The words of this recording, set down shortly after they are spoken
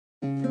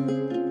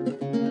Morning,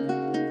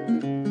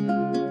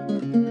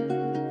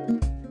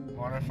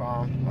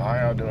 fam. How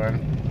y'all doing?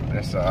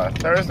 It's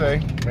Thursday,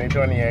 May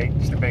 28th.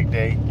 It's the big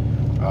day.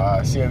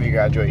 CLE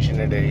graduation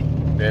today.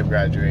 They're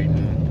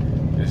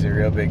graduating. It's a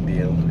real big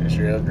deal. It's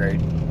real great.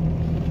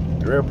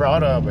 Real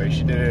proud of her, but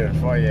she did it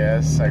in 4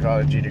 years,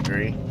 psychology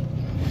degree.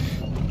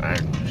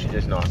 And she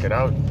just knocked it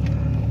out.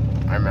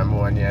 I remember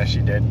one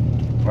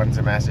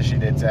semester she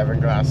did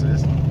 7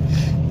 classes.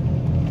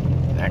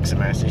 Next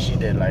semester she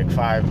did like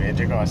 5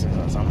 major courses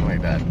or something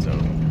like that. So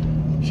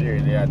she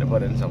really had to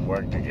put in some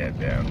work to get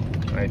there.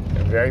 I'm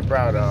very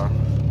proud of her,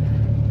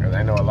 because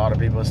I know a lot of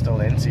people still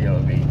in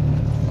CLB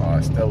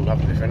or still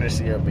have to finish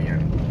CLB,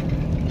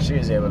 and she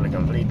was able to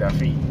complete that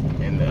feat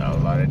in a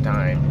lot of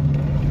time.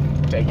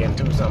 Taking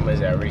 2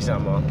 summers every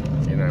summer,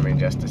 you know what I mean,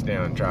 just to stay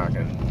on track.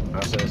 And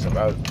that's what it's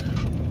about.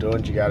 Do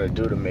what you gotta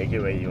do to make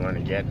it where you want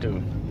to get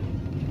to.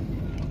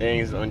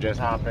 Things don't just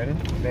happen,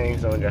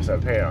 things don't just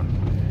appear.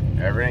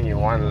 Everything you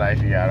want in life,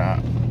 you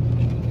gotta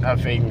have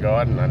faith in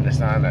God and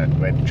understand that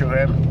through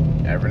Him,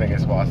 everything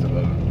is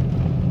possible.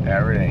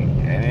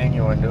 Anything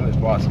you want to do is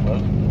possible.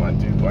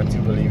 Once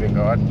you believe in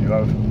God, you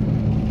have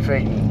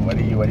faith in what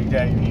He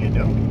tell you can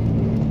do.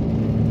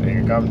 It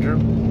can come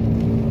true.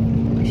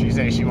 She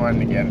said she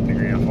wanted to get a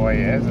degree in 4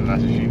 years, and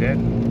that's what she did.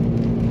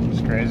 It's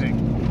crazy.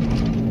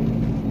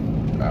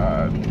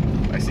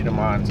 I see them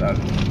on, so I'll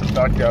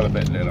talk to y'all a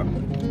bit later.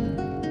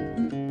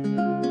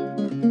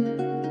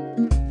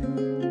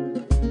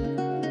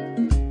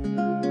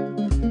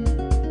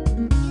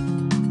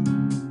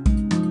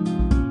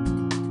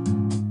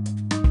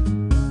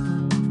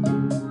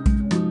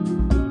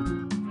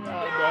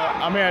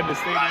 I'm here at the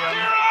stadium. Gabby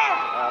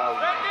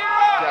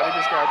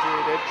just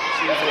graduated.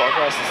 She just walked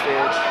across the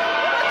stage.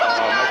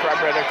 My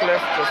frat brother Cliff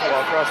just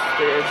walked across the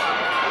stage.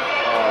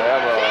 I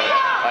have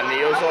a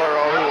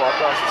Neo-Zoro who walked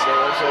across the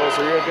stage, so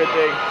it's a real good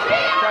thing.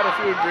 Quite a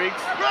few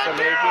Greeks, some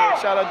AKs.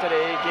 Shout out to the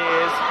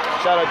AKs,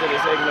 shout out to the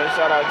Sigmas,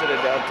 shout out to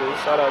the Deltas,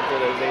 shout out to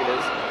the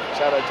Zetas,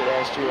 shout out to the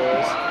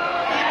SGOs,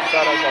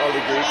 shout out to all the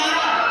Greeks,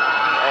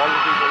 all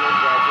the people who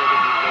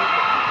graduated before.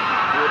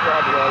 We're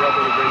proud of y'all, y'all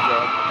did a great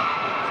job.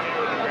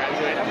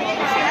 She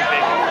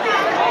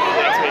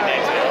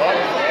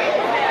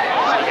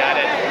got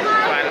it.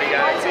 Finally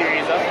got it.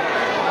 Series up.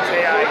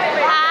 Say hi.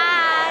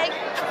 Hi.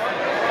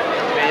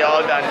 They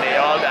all done. They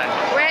all done.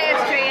 Where is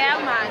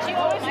Triana? She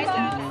always like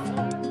that.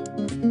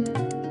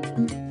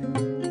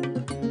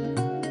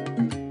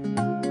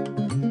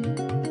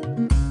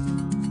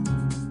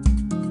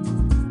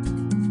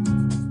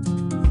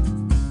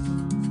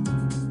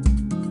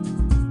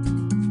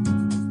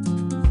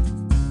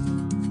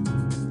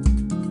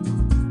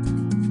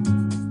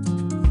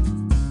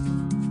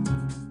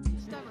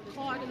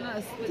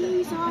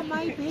 These are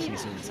my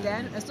babies.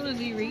 Then, as soon as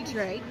we reach,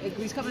 right,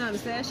 he's coming down the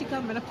stairs, she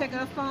come and pick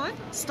her phone.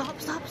 Stop.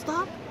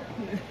 I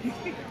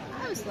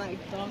was like,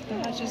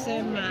 Doctor, I just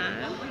said,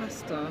 man,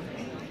 stop.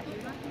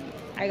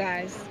 Hi,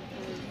 guys.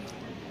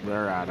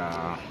 We're at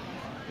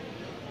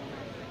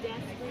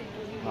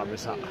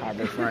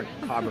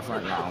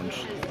Harborfront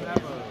Lounge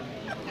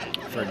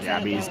for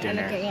Gabby's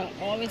dinner.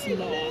 Always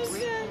lost.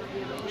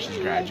 She's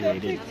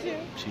graduated.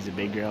 She's a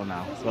big girl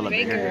now. Well, a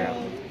bigger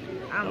girl.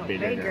 I'm a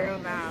big girl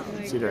now.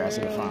 See the rest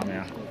of the fam,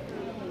 yeah.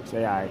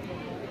 Say hi.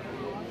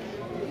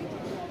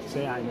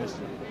 Say hi, miss.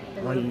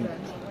 What are you?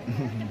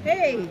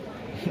 Hey!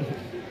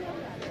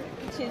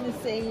 Chin is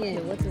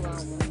saying, what's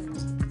wrong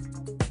with